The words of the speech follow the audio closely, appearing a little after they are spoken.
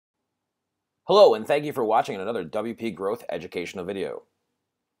Hello, and thank you for watching another WP Growth educational video.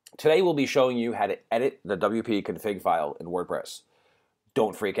 Today we'll be showing you how to edit the WP config file in WordPress.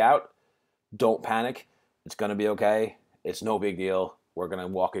 Don't freak out. Don't panic. It's going to be okay. It's no big deal. We're going to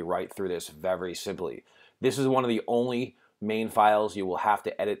walk you right through this very simply. This is one of the only main files you will have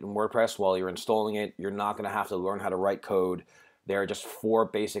to edit in WordPress while you're installing it. You're not going to have to learn how to write code. There are just 4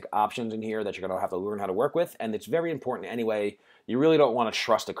 basic options in here that you're going to have to learn how to work with, and it's very important anyway. You really don't want to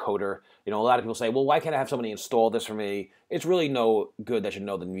trust a coder. You know, a lot of people say, well, why can't I have somebody install this for me? It's really no good that you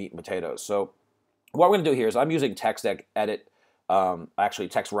know the meat and potatoes. So what we're going to do here is I'm using TextEdit, actually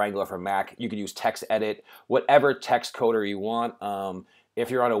Text Wrangler for Mac. You can use TextEdit, whatever text coder you want. If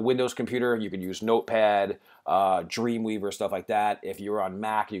you're on a Windows computer, you can use Notepad, Dreamweaver, stuff like that. If you're on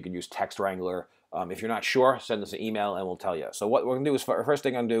Mac, you can use Text Wrangler. If you're not sure, send us an email and we'll tell you. So what we're going to do is, first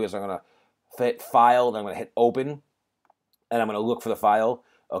thing I'm going to do is I'm going to hit File, then I'm going to hit Open, and I'm going to look for the file.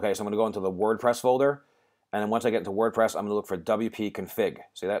 Okay, so I'm going to go into the WordPress folder, and then once I get into WordPress, I'm going to look for WP Config.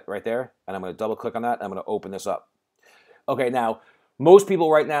 See that right there? And I'm going to double click on that, and I'm going to open this up. Okay, now, most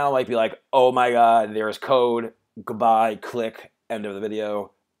people right now might be like, oh my God, there's code, goodbye, click, end of the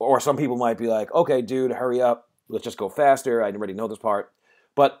video. Or some people might be like, okay, dude, hurry up, let's just go faster, I already know this part.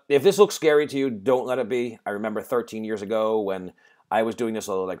 But if this looks scary to you, don't let it be. I remember 13 years ago when I was doing this,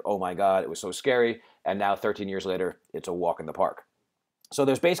 I was like, oh my God, it was so scary. And now 13 years later, it's a walk in the park. So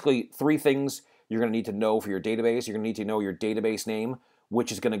there's basically 3 things you're going to need to know for your database. You're going to need to know your database name,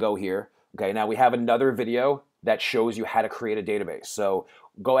 which is going to go here. Okay, now we have another video that shows you how to create a database. So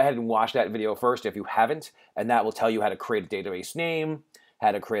go ahead and watch that video first if you haven't, and that will tell you how to create a database name,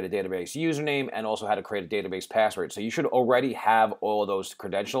 how to create a database username, and also how to create a database password. So you should already have all of those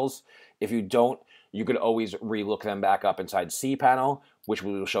credentials. If you don't, you could always relook them back up inside cPanel, which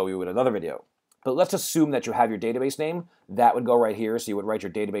we will show you in another video. But let's assume that you have your database name. That would go right here. So you would write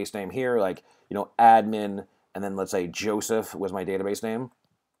your database name here, like, you know, admin, and then let's say Joseph was my database name.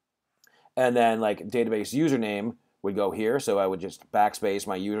 And then like database username would go here. So I would just backspace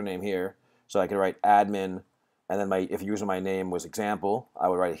my username here. So I could write admin, and then if user my name was example, I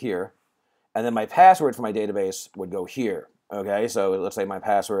would write it here. And then my password for my database would go here. Okay, so let's say my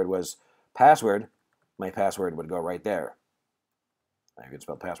password was password. My password would go right there. I could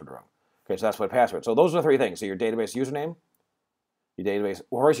spell password wrong. Okay, so that's my password. So those are the 3 things. So your database username, your database,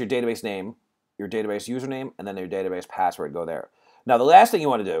 or first your database name, your database username, and then your database password go there. Now the last thing you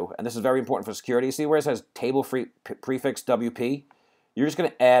want to do, and this is very important for security, see where it says table prefix WP? You're just going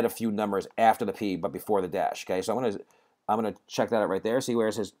to add a few numbers after the P, but before the dash. Okay, so I'm going to check that out right there. See where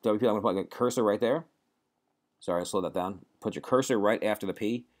it says WP? I'm going to put a cursor right there. Sorry, I slowed that down. Put your cursor right after the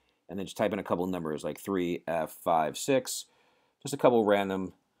P, and then just type in a couple of numbers like 3, F, 5, 6, just a couple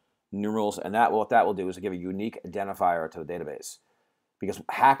random numerals, and what that will do is give a unique identifier to the database, because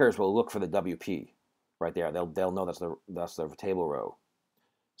hackers will look for the WP right there. They'll know that's the table row.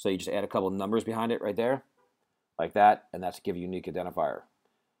 So you just add a couple of numbers behind it right there, like that, and that's to give a unique identifier.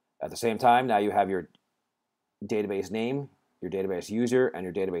 At the same time, now you have your database name, your database user, and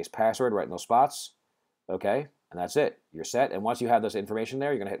your database password right in those spots. Okay, and that's it. You're set. And once you have this information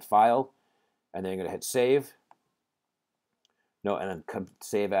there, you're going to hit File, and then you're going to hit Save. No, and then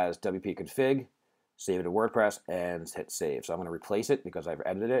save as WP config, save it to WordPress, and hit save. So I'm going to replace it because I've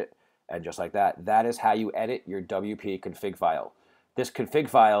edited it, and just like that, that is how you edit your WP config file. This config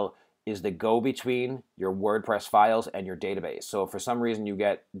file is the go-between your WordPress files and your database. So if for some reason you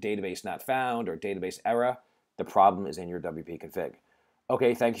get database not found or database error, the problem is in your WP config.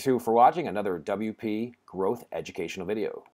 Okay, thank you for watching another WP Growth educational video.